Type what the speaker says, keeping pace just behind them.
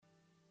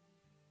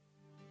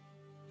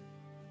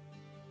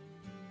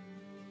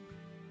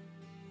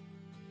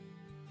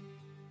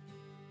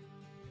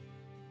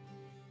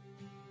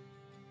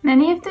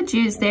Many of the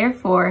Jews,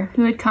 therefore,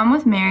 who had come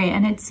with Mary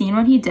and had seen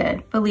what he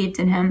did, believed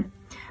in him.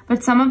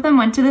 But some of them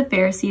went to the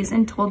Pharisees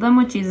and told them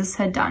what Jesus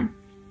had done.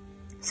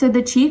 So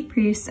the chief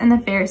priests and the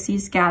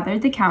Pharisees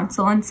gathered the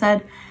council and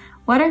said,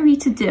 "What are we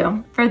to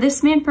do? For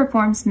this man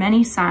performs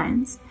many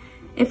signs.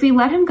 If we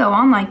let him go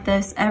on like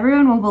this,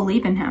 everyone will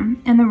believe in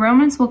him, and the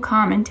Romans will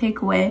come and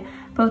take away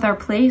both our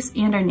place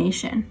and our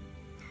nation."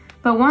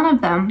 But one of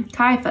them,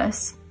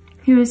 Caiaphas,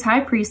 who was high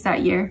priest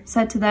that year,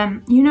 said to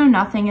them, "You know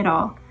nothing at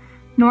all,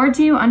 nor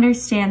do you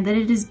understand that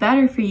it is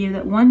better for you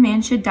that one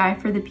man should die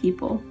for the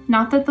people,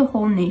 not that the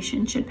whole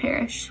nation should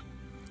perish."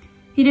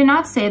 He did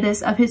not say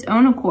this of his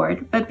own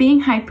accord, but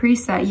being high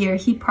priest that year,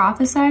 he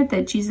prophesied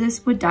that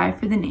Jesus would die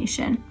for the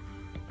nation,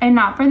 and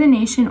not for the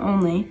nation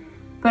only,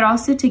 but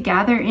also to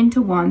gather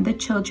into one the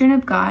children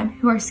of God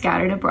who are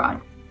scattered abroad.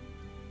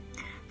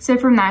 So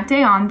from that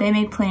day on, they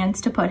made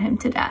plans to put him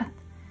to death.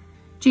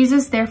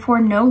 Jesus therefore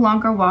no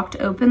longer walked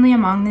openly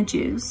among the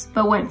Jews,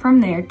 but went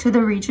from there to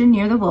the region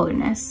near the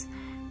wilderness,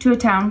 to a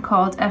town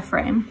called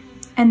Ephraim,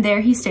 and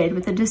there he stayed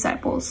with the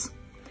disciples.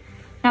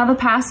 Now the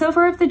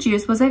Passover of the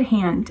Jews was at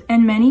hand,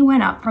 and many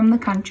went up from the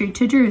country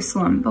to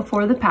Jerusalem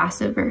before the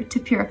Passover to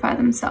purify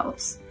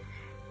themselves.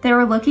 They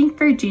were looking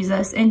for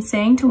Jesus and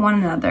saying to one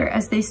another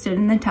as they stood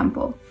in the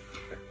temple,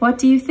 "What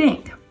do you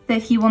think,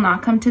 that he will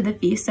not come to the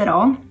feast at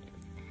all?"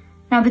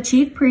 Now the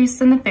chief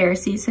priests and the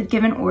Pharisees had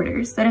given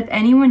orders that if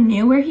anyone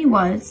knew where he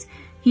was,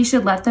 he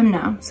should let them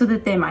know, so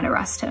that they might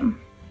arrest him.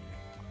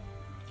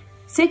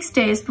 6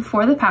 days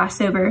before the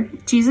Passover,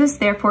 Jesus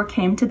therefore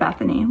came to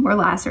Bethany, where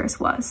Lazarus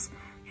was,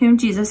 whom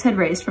Jesus had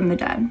raised from the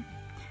dead.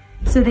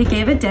 So they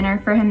gave a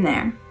dinner for him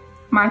there.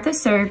 Martha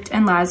served,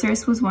 and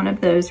Lazarus was one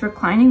of those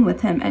reclining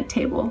with him at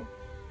table.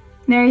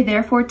 Mary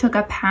therefore took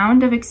a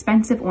pound of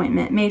expensive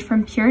ointment made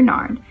from pure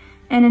nard,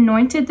 and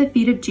anointed the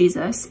feet of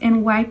Jesus,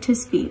 and wiped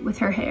his feet with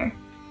her hair.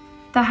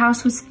 The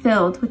house was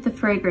filled with the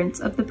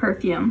fragrance of the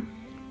perfume.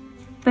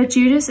 But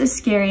Judas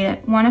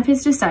Iscariot, one of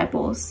his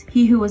disciples,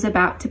 he who was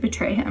about to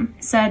betray him,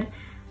 said,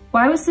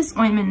 "Why was this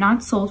ointment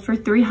not sold for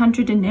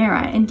 300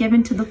 denarii and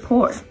given to the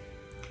poor?"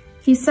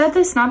 He said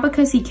this not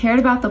because he cared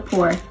about the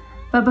poor,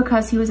 but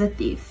because he was a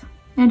thief,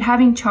 and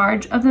having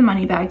charge of the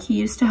money bag, he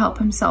used to help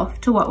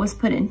himself to what was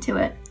put into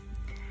it.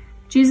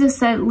 Jesus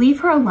said,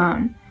 "Leave her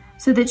alone,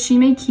 so that she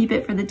may keep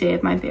it for the day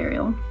of my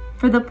burial.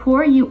 For the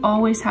poor you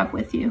always have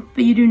with you,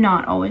 but you do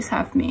not always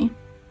have me."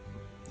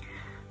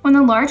 When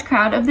the large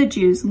crowd of the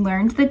Jews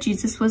learned that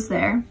Jesus was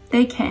there,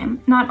 they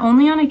came, not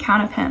only on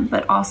account of him,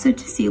 but also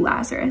to see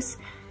Lazarus,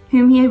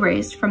 whom he had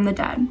raised from the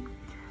dead.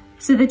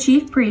 So the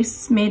chief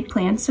priests made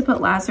plans to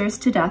put Lazarus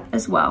to death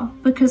as well,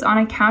 because on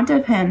account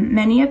of him,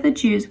 many of the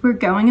Jews were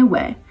going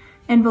away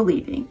and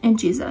believing in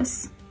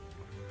Jesus.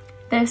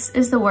 This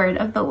is the word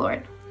of the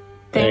Lord.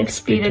 Thanks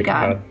be to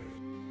God.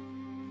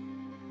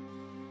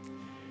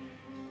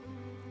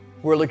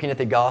 We're looking at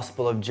the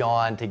Gospel of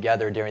John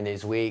together during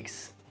these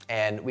weeks,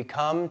 and we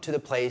come to the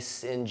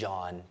place in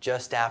John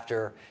just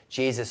after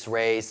Jesus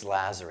raised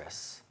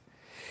Lazarus.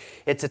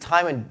 It's a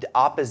time when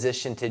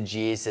opposition to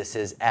Jesus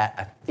is at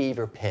a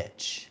fever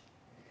pitch.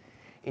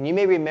 And you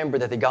may remember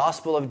that the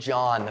Gospel of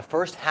John, the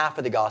first half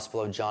of the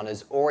Gospel of John,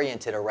 is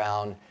oriented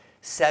around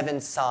 7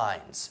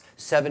 signs,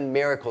 7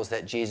 miracles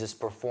that Jesus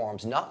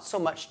performs, not so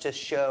much to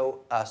show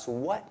us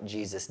what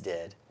Jesus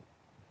did,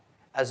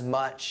 as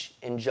much,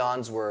 in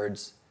John's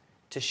words,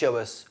 to show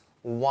us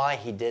why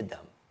he did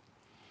them.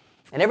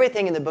 And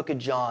everything in the book of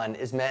John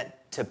is meant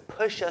to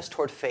push us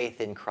toward faith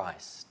in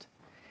Christ.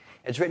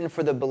 It's written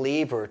for the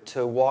believer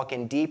to walk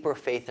in deeper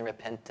faith and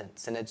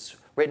repentance. And it's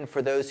written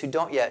for those who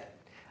don't yet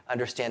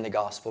understand the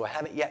gospel or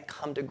haven't yet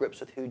come to grips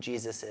with who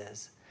Jesus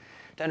is,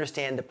 to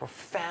understand the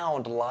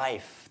profound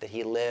life that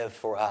he lived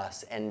for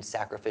us and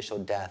sacrificial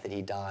death that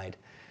he died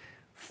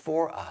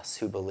for us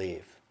who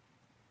believe.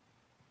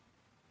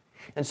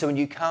 And so when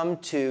you come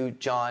to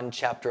John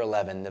chapter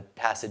 11, the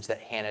passage that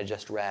Hannah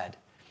just read,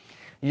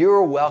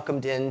 you're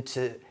welcomed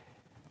into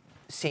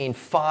seeing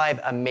 5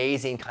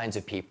 amazing kinds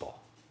of people,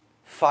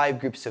 5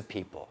 groups of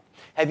people.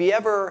 Have you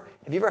ever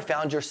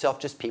found yourself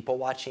just people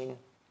watching?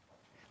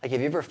 Like,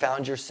 have you ever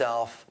found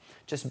yourself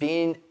just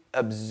being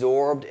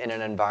absorbed in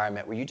an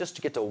environment where you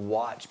just get to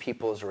watch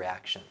people's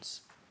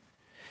reactions?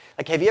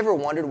 Like, have you ever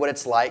wondered what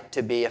it's like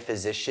to be a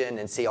physician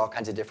and see all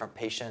kinds of different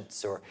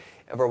patients, or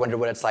ever wondered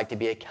what it's like to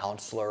be a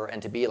counselor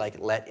and to be like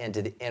let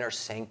into the inner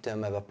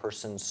sanctum of a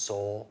person's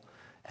soul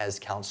as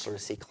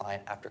counselors see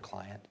client after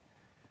client?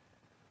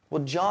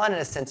 Well, John, in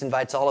a sense,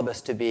 invites all of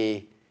us to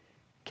be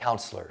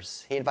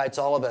counselors. He invites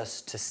all of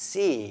us to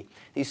see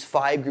these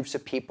 5 groups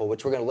of people,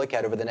 which we're going to look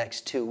at over the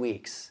next 2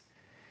 weeks.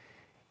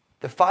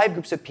 The 5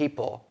 groups of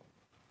people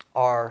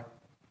are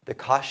the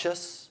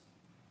cautious,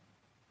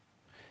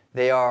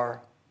 they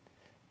are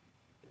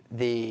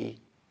the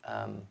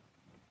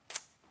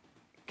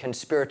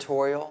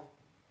conspiratorial,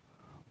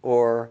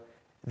 or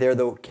they're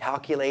the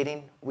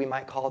calculating, we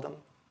might call them.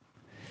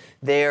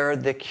 They're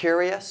the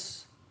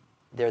curious,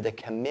 they're the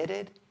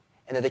committed,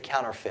 and they're the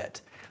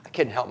counterfeit. I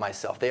couldn't help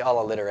myself. They all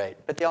alliterate,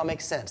 but they all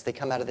make sense. They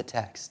come out of the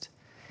text.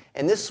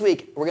 And this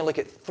week, we're going to look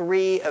at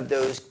 3 of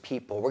those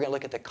people. We're going to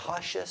look at the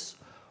cautious,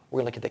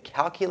 we're going to look at the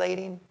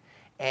calculating,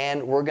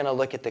 and we're going to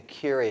look at the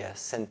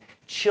curious. And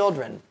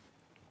children,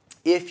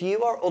 if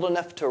you are old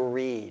enough to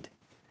read,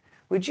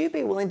 would you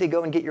be willing to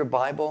go and get your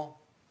Bible?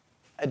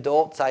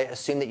 Adults, I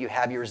assume that you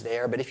have yours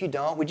there, but if you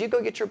don't, would you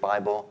go get your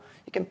Bible?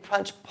 You can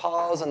punch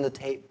pause on the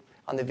tape,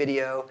 on the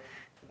video,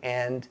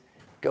 and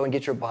go and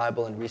get your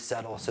Bible and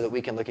resettle so that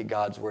we can look at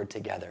God's Word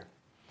together.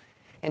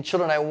 And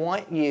children, I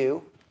want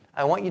you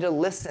to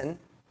listen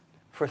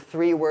for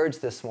 3 words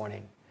this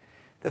morning.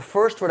 The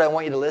first word I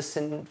want you to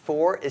listen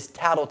for is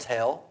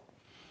tattletale.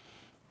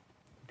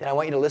 Then I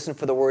want you to listen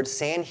for the word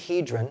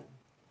Sanhedrin.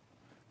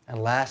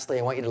 And lastly,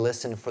 I want you to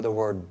listen for the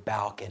word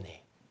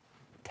balcony.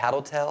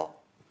 Tattletale,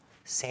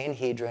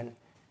 Sanhedrin,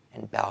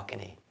 and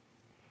balcony.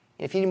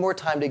 And if you need more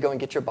time to go and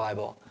get your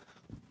Bible,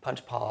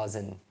 punch pause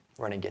and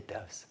run and get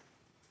those.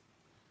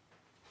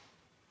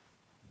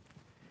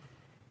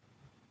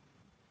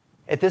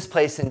 At this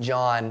place in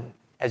John,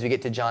 as we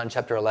get to John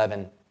chapter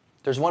 11,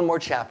 there's one more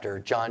chapter,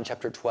 John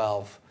chapter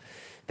 12,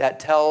 that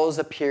tells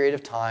a period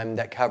of time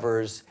that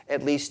covers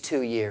at least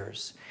 2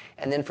 years.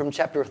 And then from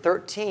chapter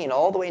 13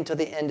 all the way until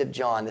the end of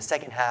John, the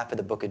second half of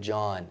the book of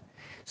John,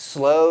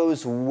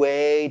 slows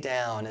way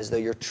down as though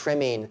you're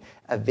trimming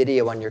a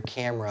video on your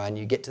camera and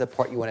you get to the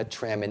part you want to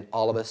trim and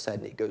all of a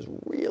sudden it goes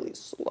really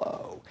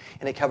slow.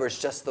 And it covers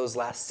just those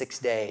last 6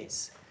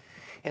 days.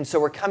 And so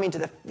we're coming to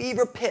the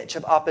fever pitch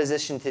of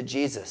opposition to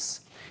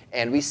Jesus.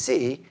 And we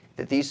see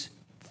that these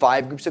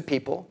 5 groups of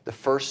people, the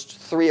first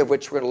 3 of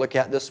which we're going to look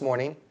at this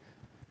morning,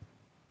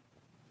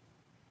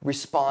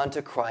 respond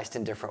to Christ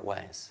in different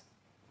ways.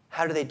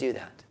 How do they do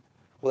that?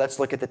 Well, let's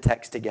look at the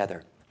text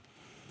together.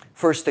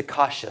 First, the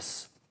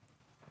cautious.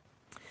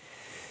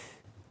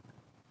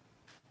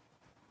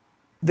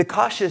 The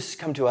cautious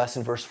come to us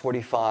in verse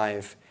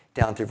 45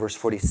 down through verse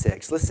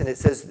 46. Listen, it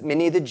says,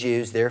 many of the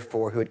Jews,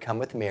 therefore, who had come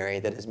with Mary,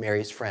 that is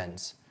Mary's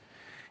friends,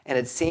 and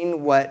had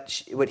seen what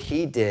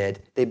he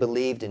did, they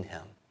believed in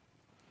him.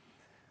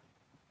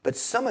 But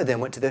some of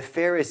them went to the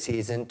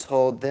Pharisees and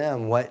told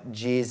them what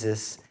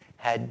Jesus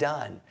had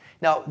done.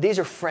 Now, these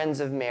are friends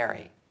of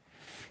Mary.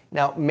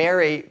 Now,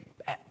 Mary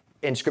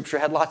in Scripture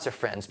had lots of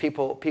friends.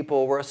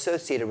 People were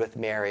associated with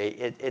Mary.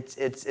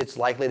 It's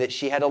likely that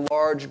she had a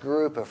large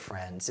group of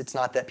friends. It's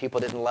not that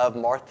people didn't love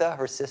Martha,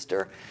 her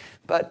sister,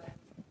 but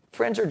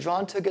friends are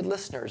drawn to good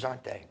listeners,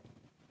 aren't they?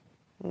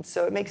 And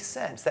so it makes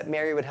sense that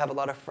Mary would have a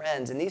lot of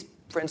friends, and these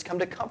friends come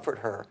to comfort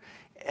her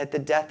at the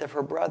death of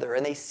her brother,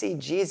 and they see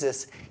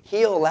Jesus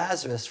heal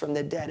Lazarus from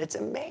the dead. It's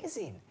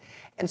amazing.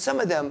 And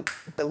some of them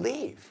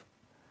believe,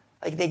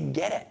 like they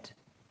get it.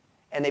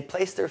 And they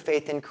place their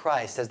faith in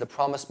Christ as the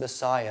promised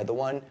Messiah, the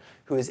one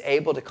who is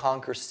able to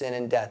conquer sin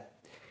and death.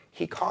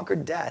 He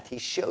conquered death. He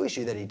shows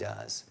you that he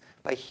does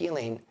by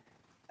healing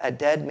a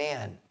dead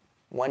man,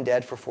 one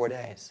dead for 4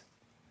 days.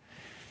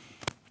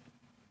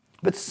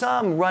 But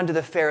some run to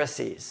the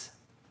Pharisees.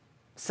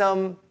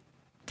 Some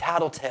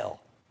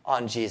tattletale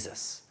on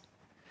Jesus.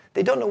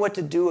 They don't know what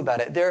to do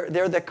about it.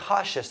 They're the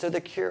cautious. They're the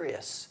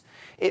curious.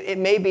 It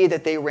may be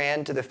that they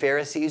ran to the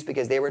Pharisees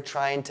because they were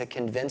trying to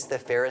convince the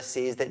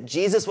Pharisees that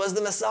Jesus was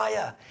the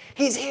Messiah.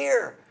 He's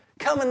here.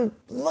 Come and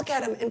look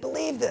at him and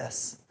believe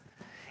this.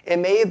 It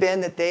may have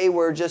been that they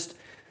were just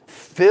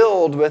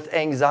filled with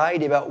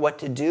anxiety about what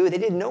to do. They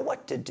didn't know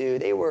what to do.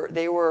 They were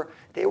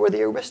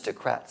the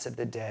aristocrats of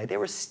the day. They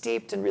were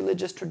steeped in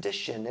religious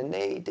tradition, and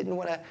they didn't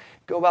want to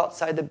go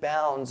outside the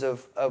bounds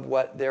of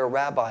what their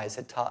rabbis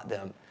had taught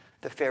them.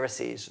 The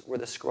Pharisees were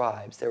the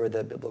scribes. They were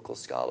the biblical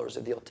scholars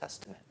of the Old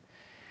Testament.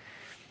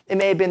 It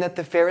may have been that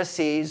the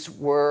Pharisees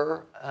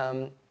were,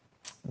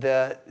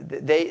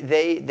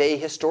 they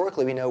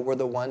historically, we know, were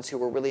the ones who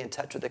were really in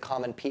touch with the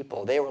common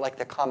people. They were like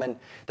the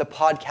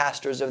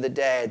podcasters of the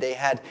day. They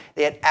had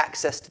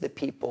access to the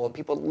people, and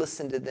people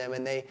listened to them,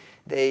 and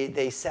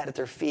they sat at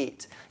their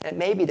feet. And it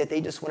may be that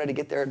they just wanted to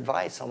get their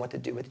advice on what to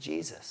do with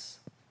Jesus.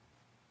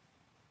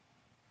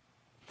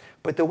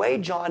 But the way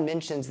John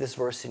mentions this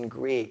verse in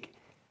Greek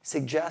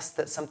suggests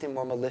that something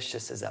more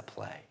malicious is at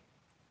play.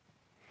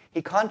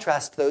 He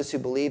contrasts those who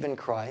believe in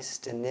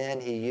Christ, and then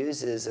he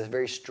uses a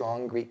very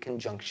strong Greek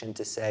conjunction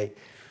to say,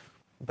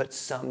 but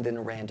some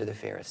then ran to the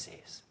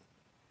Pharisees.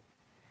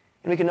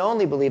 And we can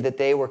only believe that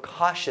they were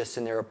cautious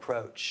in their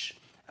approach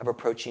of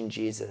approaching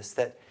Jesus,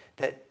 that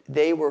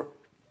they were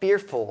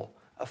fearful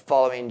of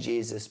following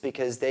Jesus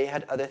because they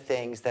had other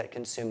things that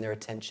consumed their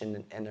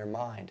attention and their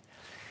mind.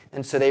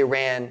 And so they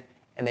ran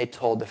and they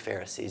told the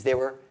Pharisees. They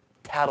were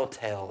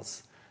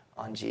tattletales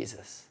on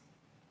Jesus.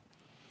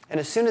 And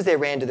as soon as they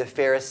ran to the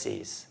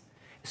Pharisees,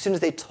 as soon as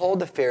they told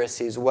the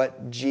Pharisees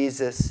what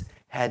Jesus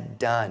had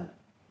done,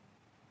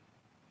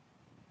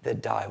 the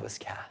die was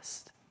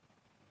cast.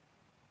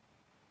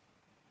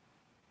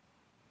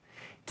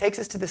 It takes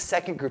us to the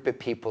second group of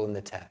people in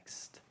the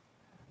text.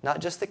 Not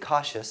just the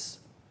cautious,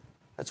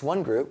 that's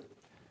one group,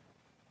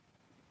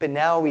 but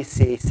now we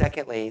see,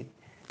 secondly,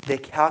 the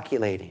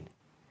calculating.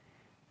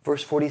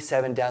 Verse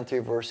 47 down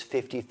through verse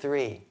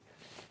 53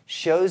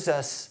 shows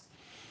us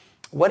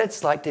what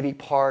it's like to be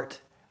part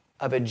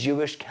of a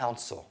Jewish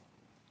council.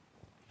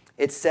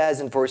 It says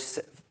in verse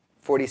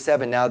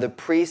 47, now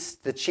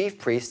the chief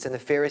priests and the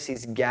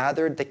Pharisees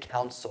gathered the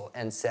council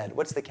and said,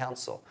 what's the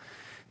council?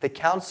 The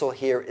council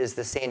here is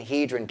the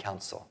Sanhedrin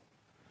council.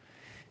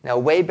 Now,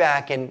 way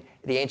back in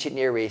the ancient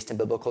Near East in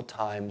biblical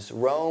times,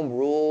 Rome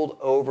ruled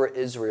over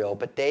Israel,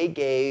 but they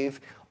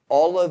gave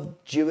all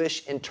of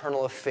Jewish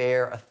internal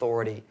affair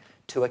authority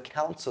to a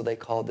council they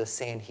called the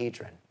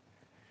Sanhedrin.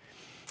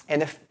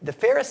 And the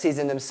Pharisees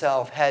in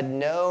themselves had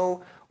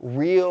no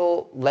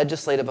real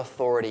legislative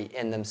authority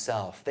in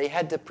themselves. They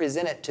had to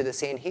present it to the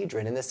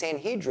Sanhedrin. And the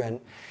Sanhedrin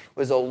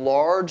was a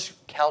large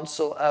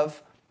council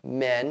of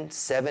men,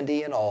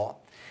 70 in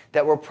all,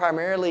 that were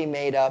primarily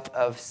made up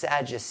of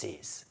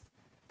Sadducees.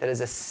 That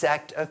is a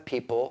sect of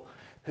people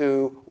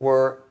who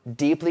were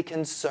deeply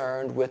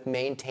concerned with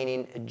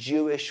maintaining a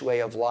Jewish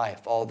way of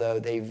life, although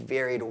they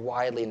varied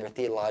widely in their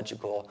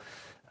theological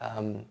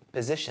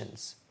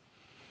positions.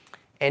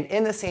 And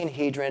in the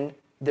Sanhedrin,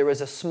 there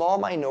was a small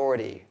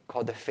minority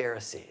called the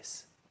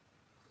Pharisees.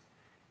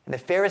 And the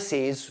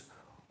Pharisees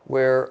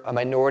were a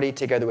minority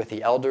together with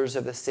the elders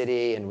of the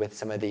city and with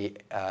some of the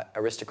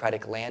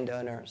aristocratic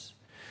landowners.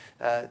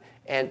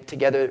 And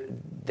together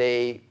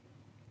they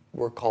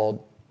were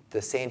called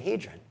the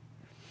Sanhedrin.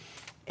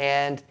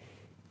 And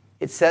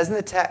it says in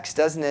the text,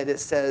 doesn't it? It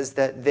says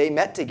that they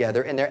met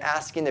together and they're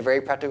asking the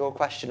very practical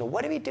question,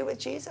 what do we do with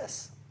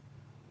Jesus?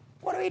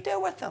 What do we do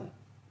with him?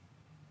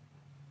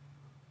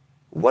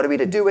 What are we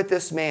to do with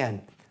this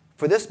man?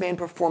 For this man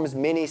performs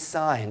many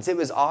signs. It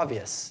was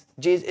obvious.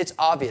 It's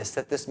obvious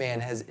that this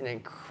man is an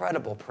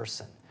incredible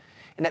person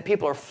and that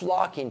people are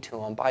flocking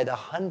to him by the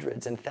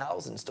hundreds and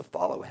thousands to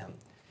follow him.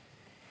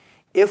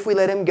 If we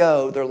let him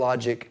go, their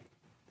logic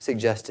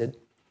suggested,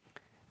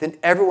 then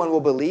everyone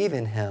will believe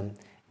in him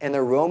and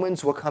the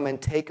Romans will come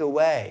and take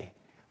away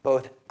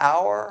both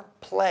our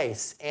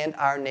place and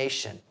our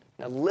nation.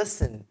 Now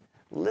listen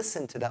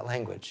to that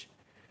language.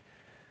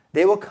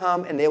 They will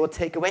come and they will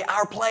take away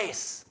our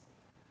place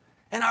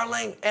and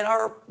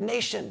our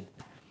nation.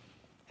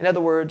 In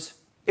other words,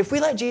 if we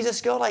let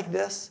Jesus go like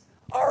this,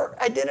 our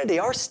identity,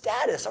 our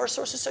status, our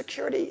source of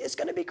security is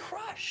going to be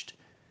crushed.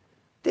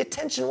 The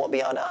attention won't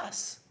be on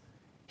us.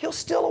 He'll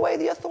steal away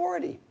the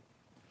authority.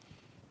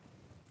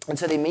 And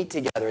so they meet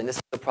together, and this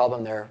is the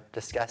problem they're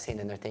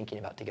discussing and they're thinking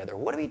about together.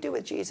 What do we do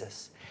with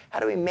Jesus? How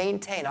do we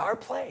maintain our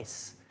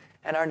place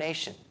and our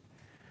nation?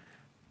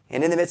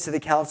 And in the midst of the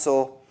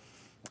council,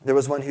 there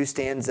was one who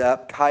stands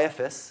up,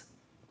 Caiaphas.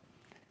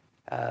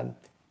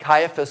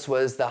 Caiaphas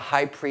was the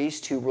high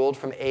priest who ruled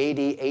from AD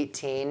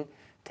 18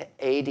 to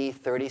AD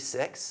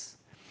 36.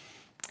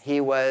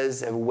 He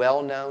was a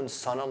well-known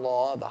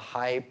son-in-law of the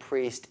high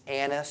priest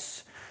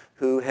Annas,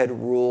 who had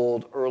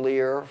ruled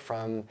earlier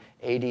from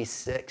AD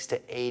 6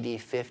 to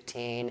AD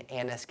 15.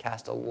 Annas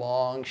cast a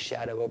long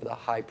shadow over the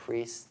high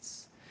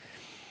priests.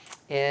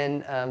 In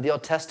the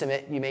Old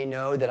Testament, you may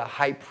know that a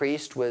high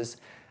priest was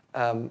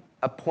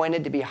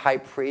appointed to be high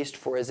priest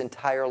for his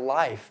entire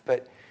life.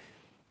 But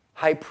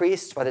high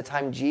priests, by the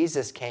time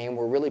Jesus came,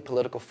 were really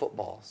political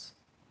footballs.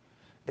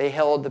 They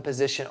held the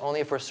position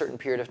only for a certain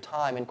period of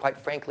time, and quite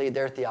frankly,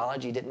 their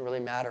theology didn't really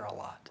matter a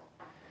lot.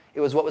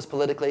 It was what was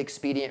politically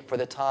expedient for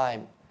the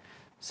time.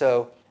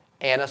 So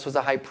Annas was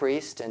a high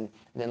priest, and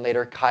then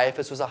later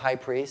Caiaphas was a high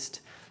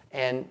priest,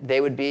 and they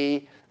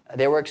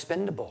were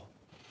expendable.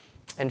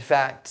 In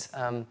fact,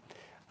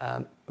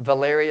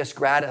 Valerius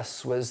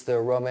Gratus was the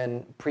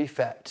Roman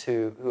prefect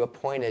who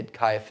appointed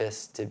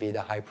Caiaphas to be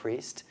the high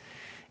priest.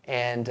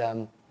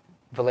 And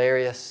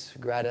Valerius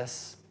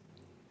Gratus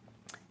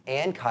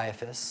and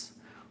Caiaphas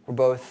were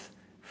both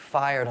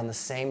fired on the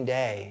same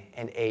day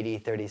in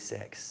AD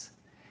 36.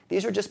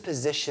 These were just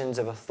positions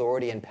of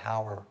authority and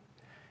power.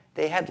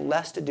 They had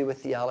less to do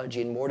with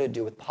theology and more to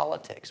do with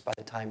politics by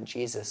the time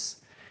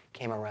Jesus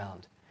came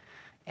around.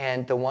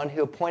 And the one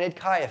who appointed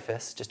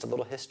Caiaphas, just a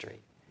little history,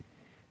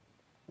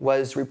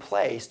 was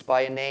replaced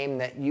by a name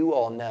that you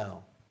all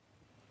know.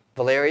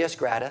 Valerius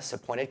Gratus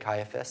appointed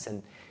Caiaphas,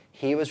 and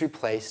he was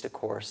replaced, of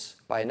course,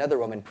 by another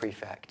Roman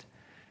prefect,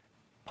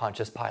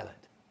 Pontius Pilate.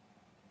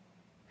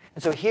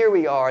 And so here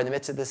we are in the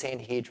midst of the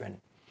Sanhedrin,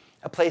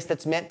 a place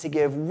that's meant to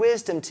give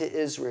wisdom to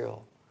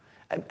Israel,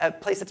 a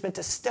place that's meant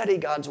to study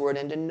God's word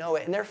and to know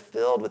it. And they're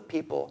filled with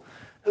people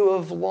who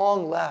have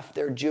long left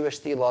their Jewish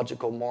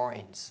theological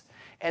moorings.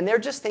 And they're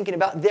just thinking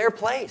about their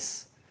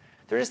place.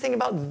 They're just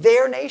thinking about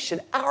their nation,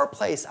 our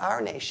place,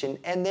 our nation.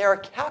 And they're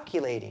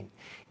calculating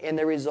in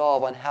their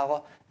resolve on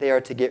how they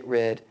are to get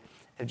rid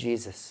of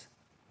Jesus.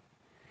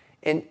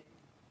 And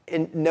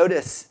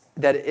notice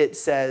that it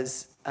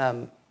says,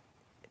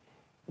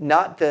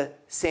 not the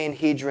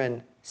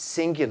Sanhedrin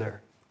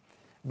singular,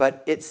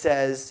 but it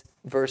says,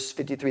 verse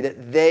 53,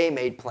 that they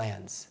made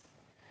plans.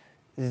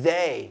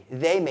 They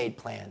made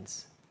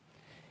plans.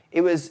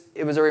 It was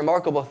a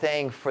remarkable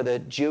thing for the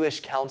Jewish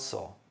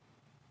council,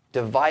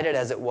 divided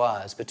as it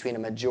was between a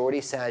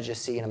majority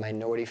Sadducee and a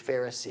minority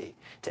Pharisee,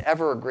 to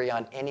ever agree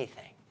on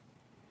anything.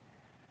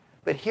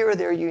 But here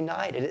they're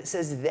united. It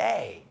says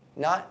they,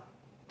 not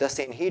the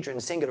Sanhedrin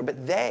singular,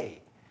 but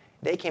they.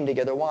 They came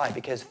together. Why?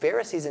 Because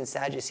Pharisees and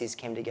Sadducees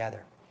came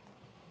together.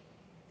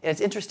 And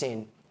it's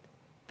interesting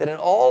that in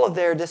all of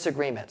their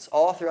disagreements,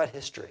 all throughout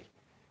history,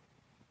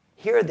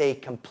 here they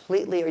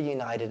completely are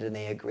united and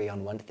they agree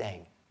on one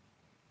thing.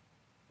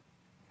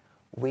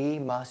 We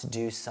must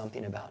do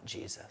something about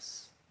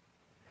Jesus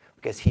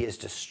because he is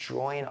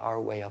destroying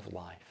our way of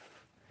life.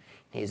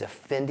 He is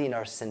offending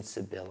our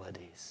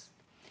sensibilities.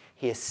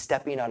 He is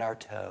stepping on our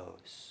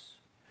toes.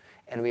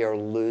 And we are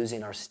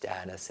losing our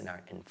status and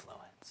our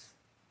influence.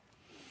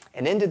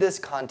 And into this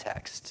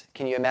context,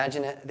 can you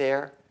imagine it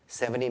there?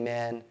 70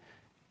 men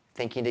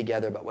thinking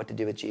together about what to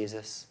do with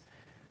Jesus.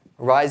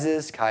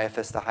 Rises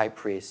Caiaphas, the high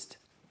priest.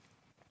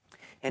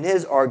 And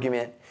his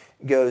argument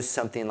goes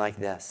something like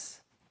this.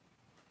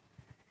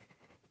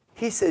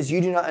 He says,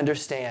 you do not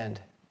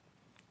understand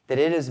that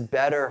it is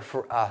better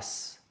for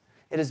us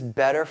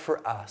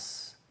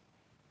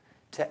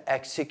to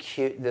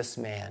execute this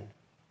man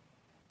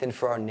than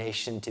for our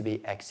nation to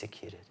be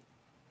executed.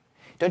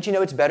 Don't you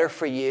know it's better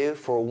for you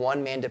for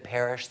one man to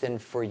perish than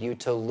for you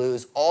to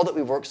lose all that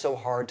we've worked so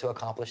hard to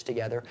accomplish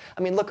together?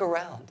 I mean, look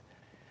around.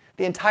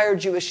 The entire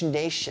Jewish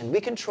nation,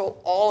 we control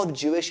all of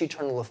Jewish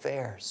eternal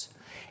affairs.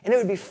 And it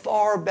would be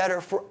far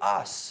better for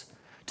us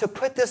to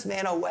put this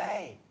man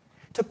away,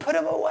 to put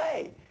him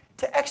away,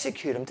 to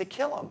execute him, to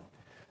kill him,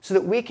 so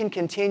that we can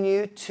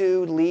continue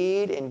to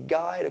lead and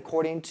guide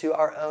according to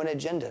our own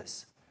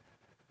agendas.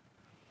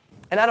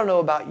 And I don't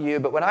know about you,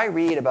 but when I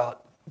read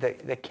about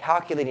the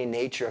calculating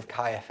nature of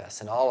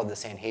Caiaphas and all of the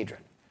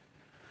Sanhedrin,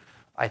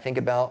 I think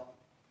about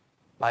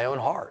my own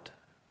heart.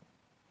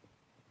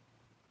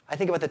 I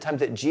think about the times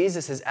that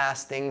Jesus has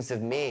asked things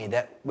of me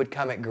that would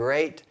come at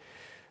great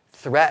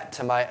threat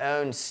to my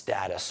own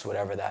status,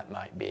 whatever that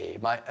might be,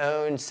 my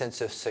own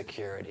sense of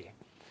security,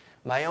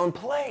 my own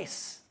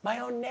place, my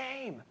own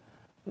name,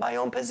 my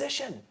own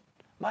position,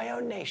 my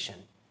own nation.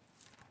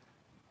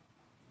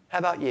 How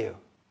about you?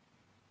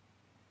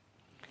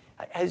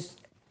 Has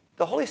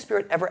the Holy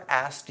Spirit ever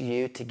asked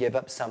you to give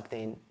up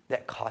something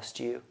that cost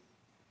you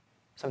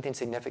something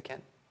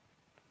significant?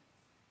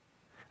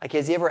 Like,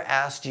 has he ever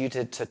asked you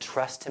to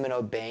trust him in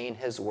obeying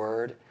his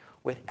word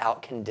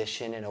without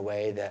condition in a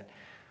way that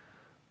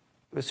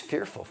was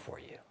fearful for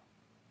you?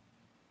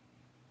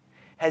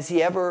 Has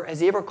he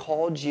ever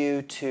called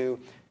you to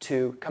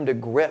come to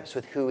grips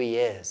with who he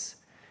is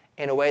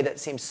in a way that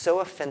seems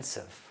so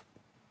offensive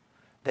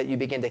that you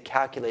begin to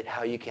calculate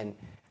how you can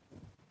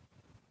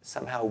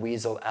somehow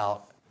weasel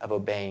out of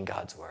obeying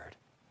God's word?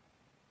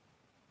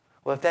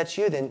 Well, if that's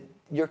you, then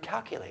you're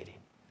calculating.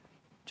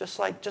 Just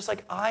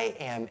like I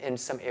am in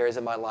some areas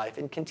of my life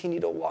and continue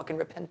to walk in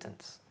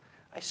repentance.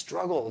 I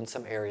struggle in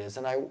some areas,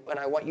 and I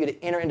want you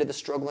to enter into the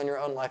struggle in your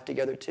own life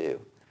together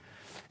too.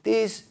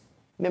 These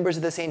members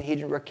of the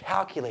Sanhedrin were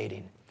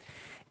calculating,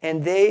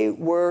 and they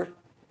were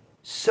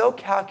so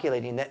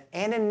calculating that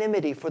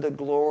anonymity for the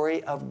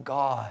glory of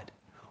God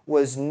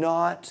was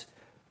not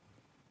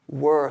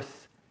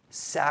worth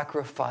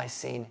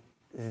sacrificing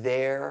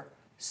their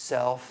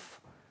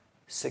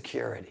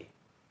self-security.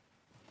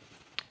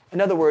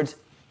 In other words,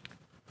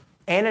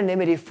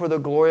 anonymity for the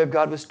glory of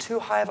God was too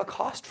high of a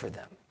cost for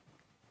them.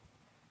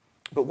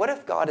 But what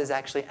if God is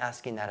actually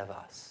asking that of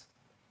us?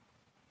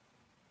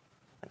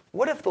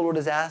 What if the Lord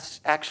is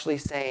actually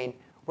saying,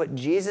 what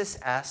Jesus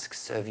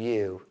asks of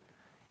you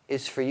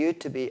is for you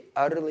to be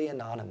utterly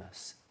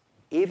anonymous,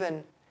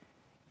 even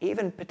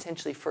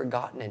potentially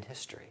forgotten in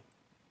history,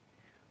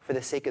 for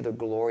the sake of the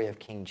glory of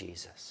King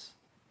Jesus?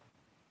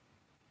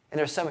 And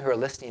there are some who are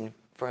listening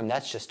for him,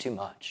 that's just too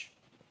much.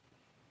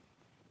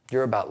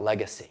 You're about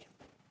legacy.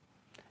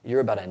 You're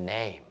about a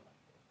name.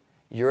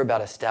 You're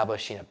about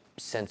establishing a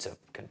sense of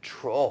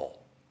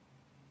control.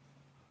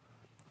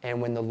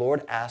 And when the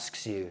Lord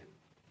asks you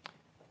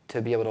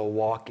to be able to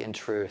walk in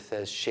truth,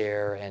 as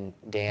Cher and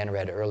Dan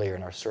read earlier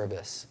in our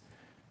service,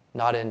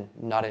 not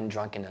in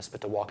drunkenness,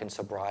 but to walk in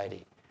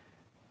sobriety,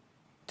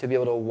 to be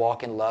able to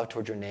walk in love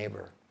toward your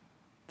neighbor,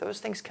 those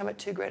things come at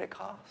too great a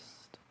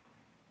cost.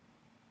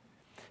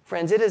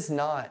 Friends, it is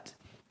not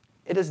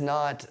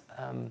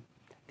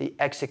the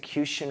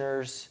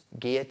executioner's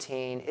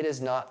guillotine. It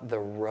is not the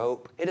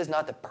rope. It is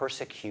not the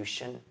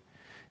persecution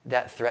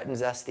that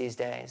threatens us these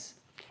days.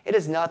 It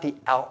is not the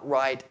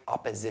outright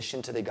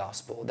opposition to the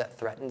gospel that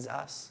threatens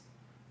us,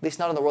 at least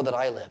not in the world that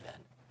I live in.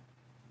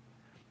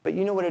 But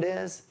you know what it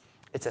is?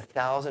 It's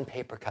 1,000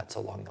 paper cuts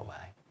along the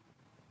way,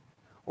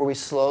 where we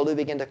slowly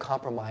begin to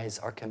compromise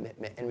our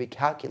commitment and we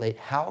calculate,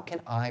 how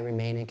can I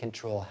remain in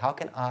control? How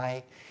can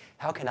I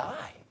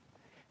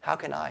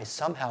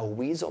somehow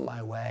weasel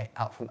my way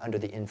out from under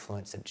the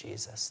influence of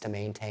Jesus to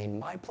maintain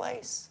my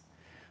place,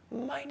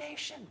 my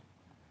nation?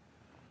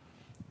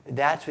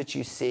 That's what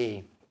you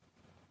see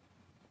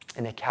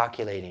in the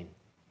calculating,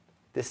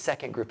 this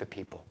second group of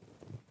people.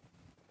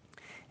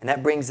 And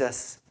that brings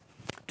us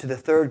to the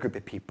third group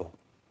of people,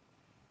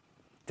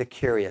 the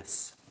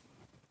curious.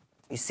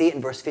 You see it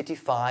in verse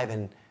 55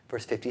 and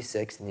verse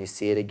 56, and you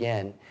see it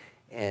again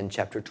in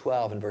chapter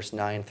 12 and verse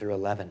 9 through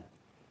 11.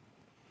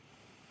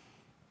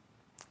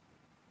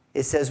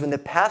 It says, when the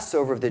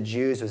Passover of the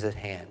Jews was at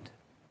hand,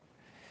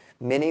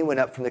 many went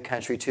up from the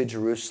country to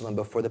Jerusalem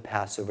before the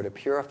Passover to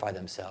purify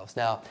themselves.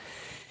 Now,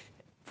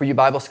 for you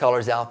Bible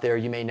scholars out there,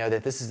 you may know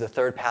that this is the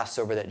third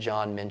Passover that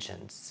John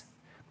mentions,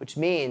 which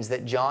means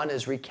that John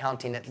is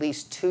recounting at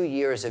least 2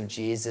 years of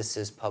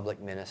Jesus'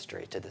 public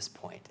ministry to this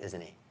point,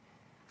 isn't he?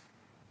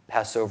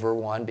 Passover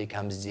 1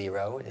 becomes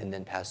 0, and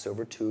then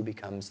Passover 2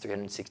 becomes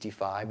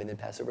 365, and then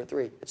Passover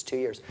 3. It's 2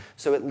 years.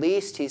 So at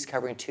least he's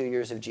covering 2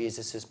 years of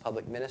Jesus'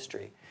 public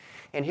ministry.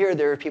 And here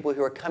there are people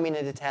who are coming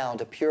into town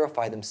to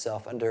purify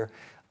themselves under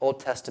Old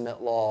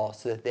Testament law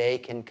so that they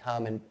can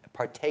come and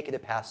partake of the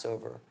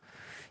Passover.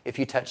 If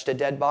you touched a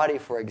dead body,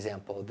 for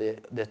example,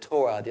 the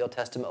Torah, the Old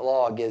Testament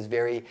law, gives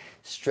very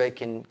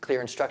strict and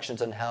clear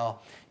instructions on how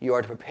you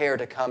are to prepare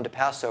to come to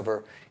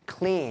Passover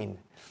clean.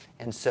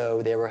 And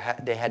so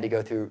they had to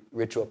go through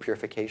ritual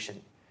purification.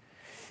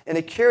 And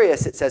the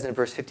curious, it says in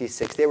verse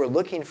 56, they were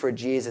looking for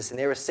Jesus, and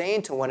they were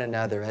saying to one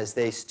another as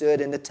they stood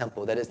in the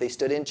temple, that is, they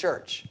stood in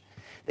church.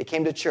 They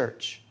came to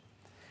church.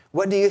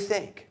 What do you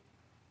think?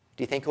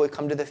 Do you think he'll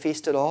come to the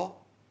feast at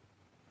all?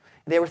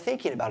 They were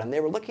thinking about him. They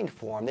were looking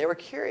for him. They were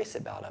curious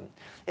about him.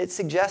 It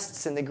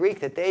suggests in the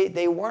Greek that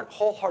they weren't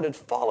wholehearted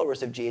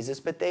followers of Jesus,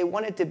 but they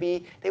wanted to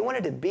be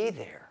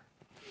there.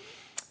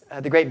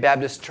 The great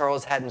Baptist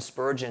Charles Haddon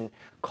Spurgeon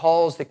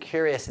calls the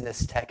curious in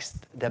this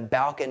text the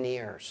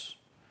balconeers.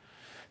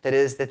 That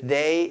is, that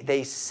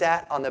they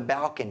sat on the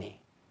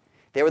balcony.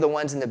 They were the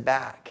ones in the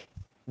back.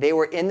 They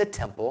were in the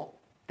temple.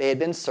 They had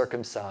been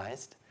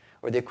circumcised,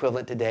 or the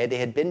equivalent today. They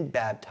had been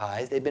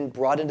baptized. They'd been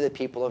brought into the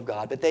people of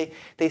God. But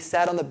they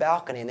sat on the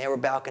balcony, and they were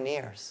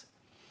balconeers.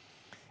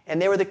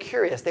 And they were the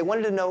curious. They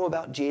wanted to know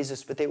about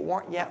Jesus, but they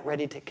weren't yet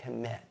ready to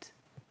commit.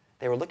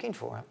 They were looking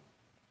for him.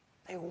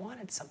 They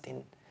wanted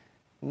something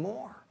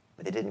more,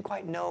 but they didn't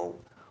quite know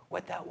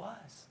what that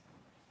was.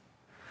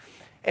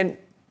 And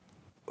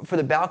for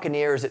the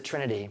balconeers at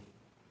Trinity,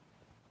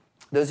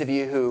 those of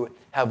you who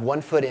have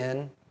 1 foot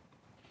in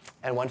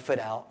and 1 foot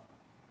out,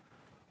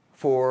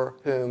 for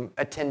whom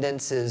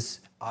attendance is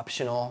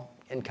optional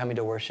in coming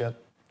to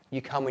worship,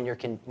 you come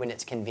when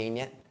it's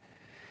convenient.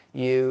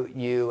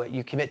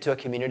 You commit to a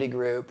community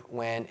group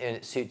when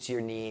it suits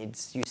your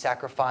needs. You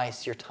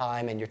sacrifice your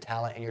time and your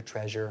talent and your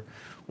treasure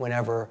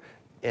whenever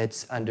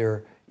it's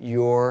under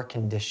your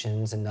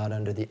conditions and not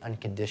under the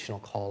unconditional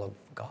call of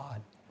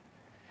God.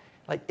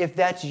 Like, if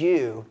that's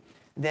you,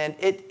 then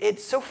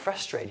it's so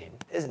frustrating,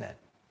 isn't it?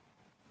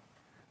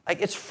 Like,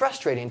 it's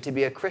frustrating to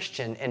be a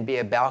Christian and be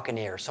a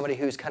balconeer, somebody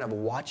who's kind of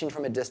watching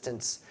from a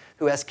distance,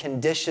 who has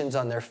conditions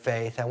on their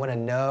faith. I want to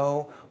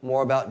know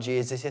more about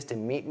Jesus. He has to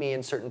meet me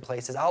in certain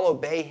places. I'll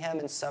obey him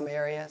in some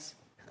areas,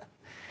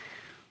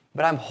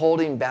 but I'm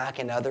holding back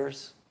in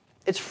others.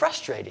 It's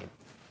frustrating.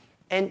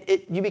 And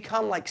you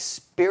become like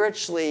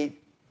spiritually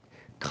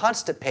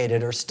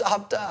constipated or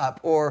stopped up,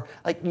 or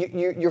like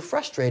you're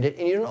frustrated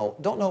and you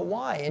don't know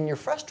why, and you're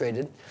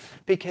frustrated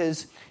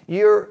because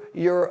you're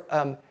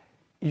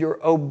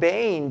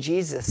obeying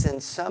Jesus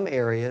in some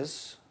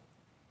areas,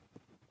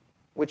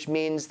 which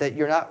means that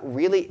you're not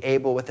really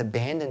able with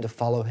abandon to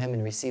follow him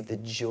and receive the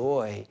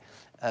joy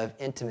of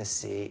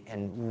intimacy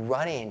and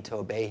running to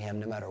obey him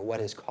no matter what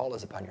his call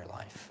is upon your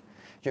life.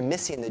 You're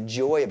missing the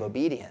joy of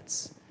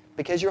obedience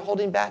because you're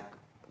holding back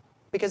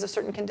because of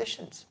certain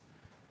conditions.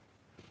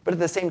 But at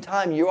the same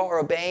time, you are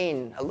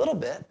obeying a little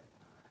bit.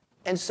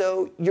 And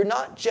so you're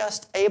not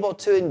just able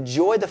to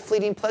enjoy the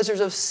fleeting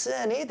pleasures of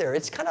sin either.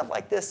 It's kind of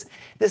like this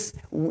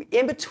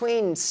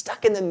in-between,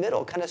 stuck in the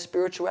middle kind of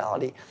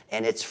spirituality.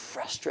 And it's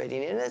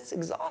frustrating and it's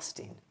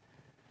exhausting.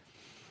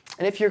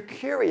 And if you're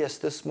curious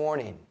this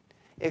morning,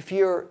 if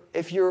you're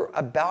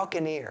a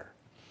balconeer,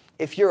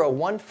 if you're a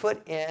 1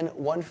 foot in,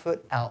 1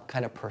 foot out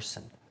kind of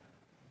person,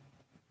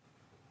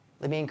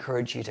 let me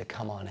encourage you to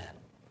come on in.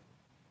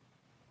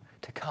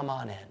 To come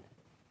on in.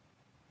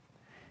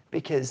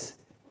 Because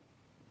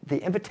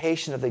the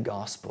invitation of the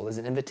gospel is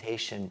an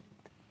invitation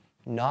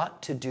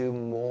not to do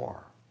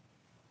more,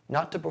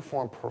 not to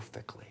perform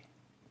perfectly,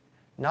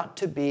 not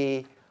to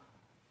be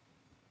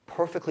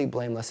perfectly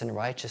blameless in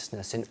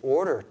righteousness in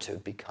order to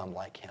become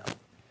like him,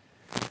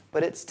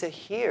 but it's to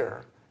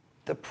hear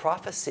the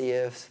prophecy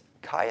of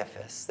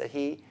Caiaphas that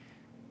he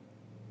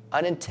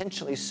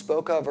unintentionally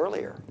spoke of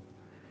earlier.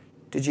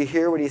 Did you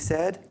hear what he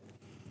said?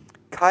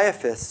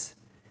 Caiaphas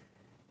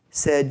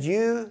said,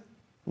 "You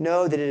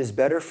know that it is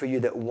better for you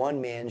that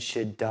one man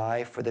should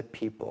die for the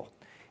people,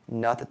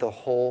 not that the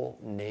whole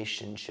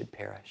nation should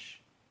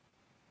perish."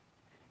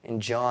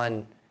 And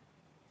John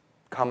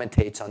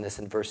commentates on this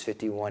in verse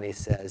 51. He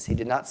says, he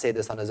did not say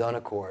this on his own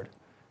accord.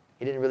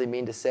 He didn't really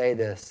mean to say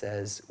this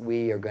as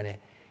we are going to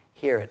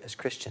hear it as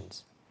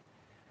Christians.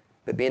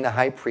 But being the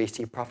high priest,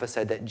 he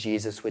prophesied that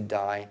Jesus would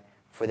die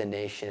for the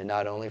nation, and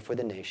not only for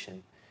the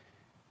nation,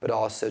 but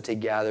also to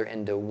gather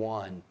into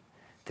one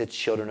the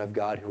children of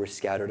God who were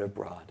scattered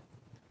abroad.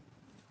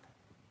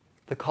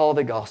 The call of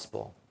the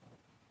gospel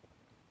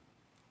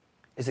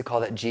is a call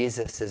that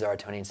Jesus is our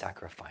atoning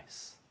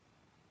sacrifice.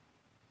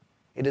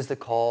 It is the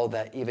call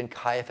that even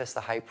Caiaphas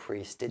the high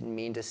priest didn't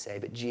mean to say,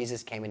 but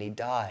Jesus came and he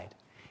died.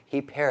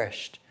 He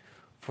perished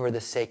for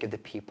the sake of the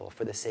people,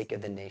 for the sake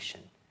of the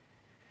nation.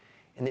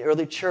 And the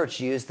early church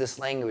used this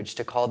language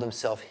to call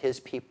themselves his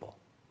people,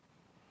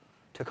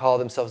 to call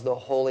themselves the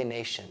holy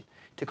nation,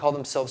 to call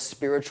themselves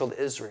spiritual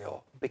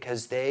Israel,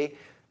 because they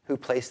who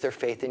place their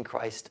faith in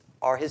Christ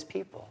are his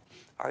people,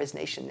 are his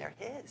nation, they're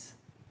his.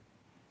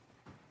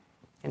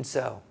 And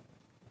so,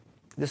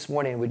 this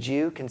morning, would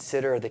you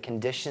consider the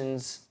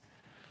conditions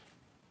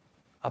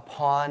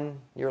upon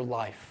your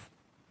life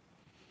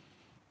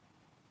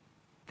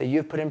that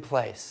you've put in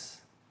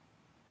place,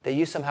 that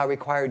you somehow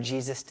require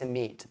Jesus to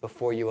meet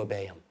before you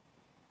obey him?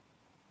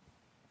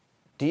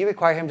 Do you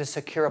require him to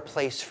secure a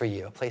place for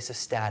you, a place of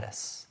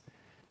status,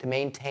 to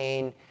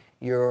maintain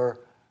your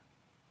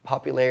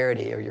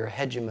popularity or your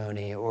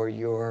hegemony or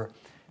your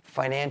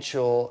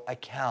financial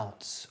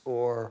accounts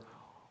or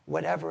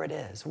whatever it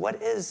is?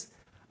 What is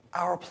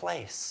our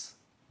place?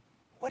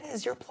 What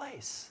is your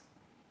place?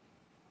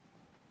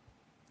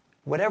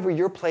 Whatever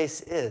your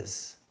place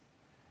is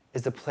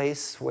the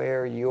place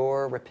where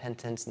your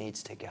repentance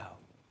needs to go.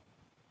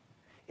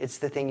 It's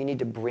the thing you need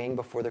to bring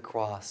before the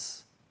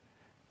cross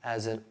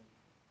as an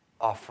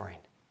offering.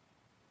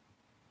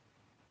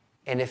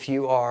 And if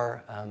you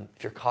are,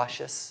 if you're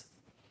cautious,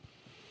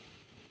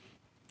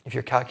 if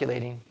you're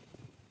calculating,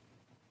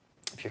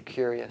 if you're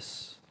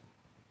curious,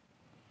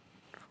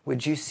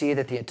 would you see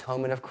that the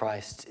atonement of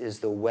Christ is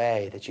the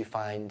way that you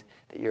find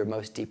that you're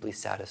most deeply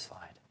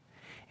satisfied?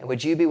 And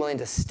would you be willing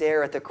to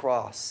stare at the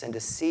cross and to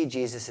see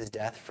Jesus'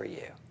 death for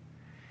you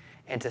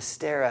and to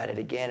stare at it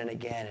again and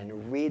again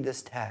and read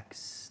this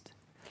text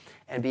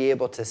and be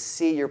able to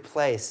see your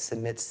place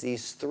amidst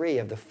these 3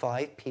 of the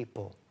 5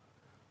 people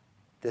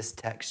this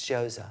text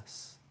shows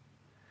us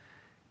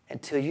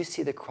until you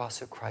see the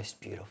cross of Christ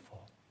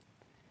beautiful,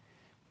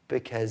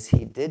 because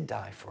he did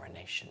die for a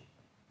nation.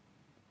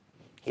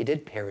 He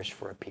did perish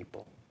for a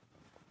people.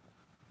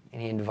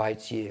 And he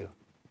invites you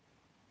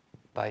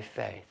by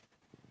faith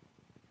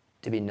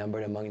to be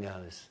numbered among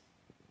those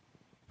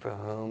for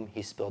whom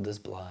he spilled his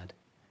blood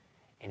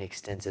and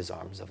extends his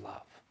arms of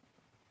love.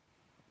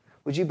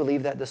 Would you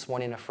believe that this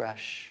morning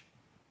afresh?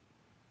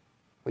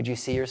 Would you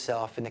see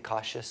yourself in the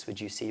cautious? Would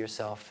you see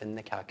yourself in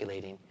the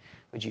calculating?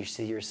 Would you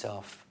see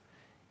yourself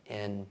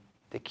in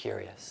the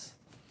curious?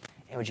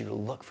 And would you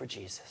look for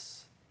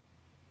Jesus?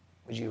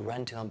 Would you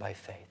run to him by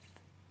faith?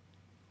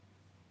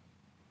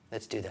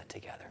 Let's do that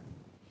together.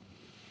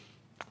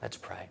 Let's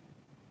pray.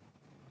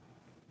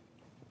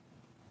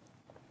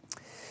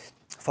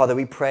 Father,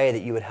 we pray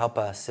that you would help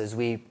us as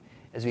we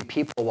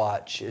people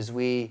watch, as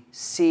we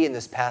see in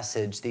this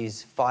passage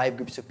these 5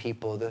 groups of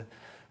people, the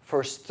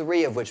first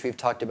 3 of which we've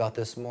talked about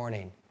this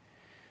morning,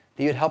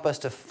 that you'd help us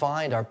to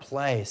find our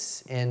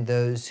place in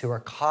those who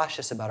are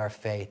cautious about our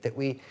faith, that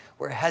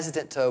we're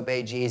hesitant to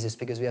obey Jesus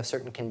because we have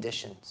certain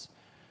conditions.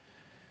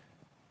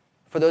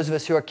 For those of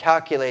us who are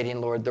calculating,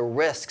 Lord, the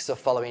risks of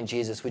following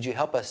Jesus, would you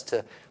help us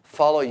to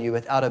follow you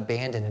without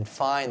abandon and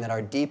find that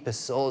our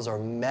deepest souls are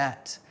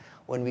met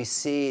when we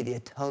see the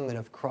atonement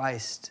of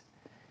Christ,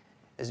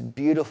 as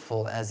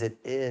beautiful as it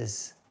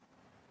is,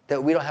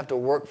 that we don't have to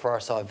work for our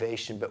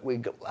salvation, but we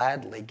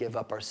gladly give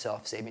up our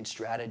self-saving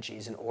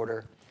strategies in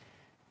order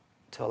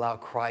to allow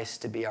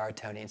Christ to be our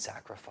atoning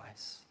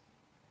sacrifice.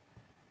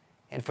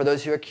 And for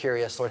those who are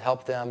curious, Lord,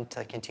 help them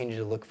to continue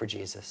to look for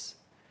Jesus,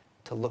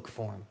 to look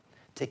for him,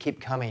 to keep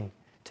coming,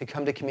 to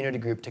come to community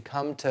group, to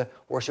come to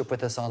worship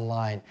with us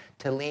online,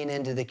 to lean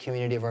into the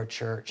community of our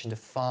church, and to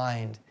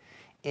find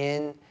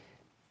in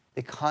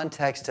the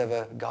context of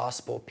a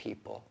gospel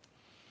people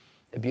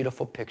a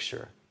beautiful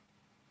picture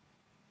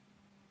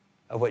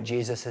of what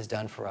Jesus has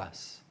done for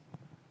us,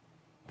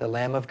 the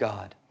Lamb of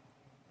God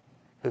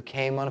who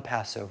came on a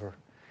Passover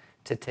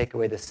to take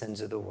away the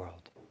sins of the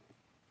world.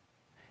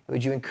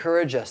 Would you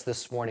encourage us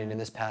this morning in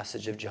this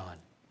passage of John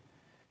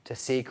to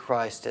see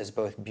Christ as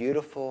both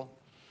beautiful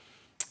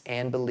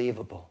and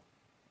believable,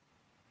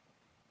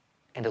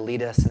 and to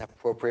lead us in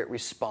appropriate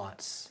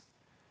response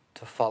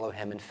to follow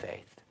him in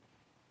faith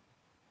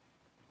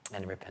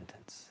and in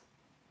repentance.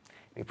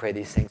 We pray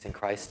these things in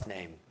Christ's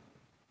name.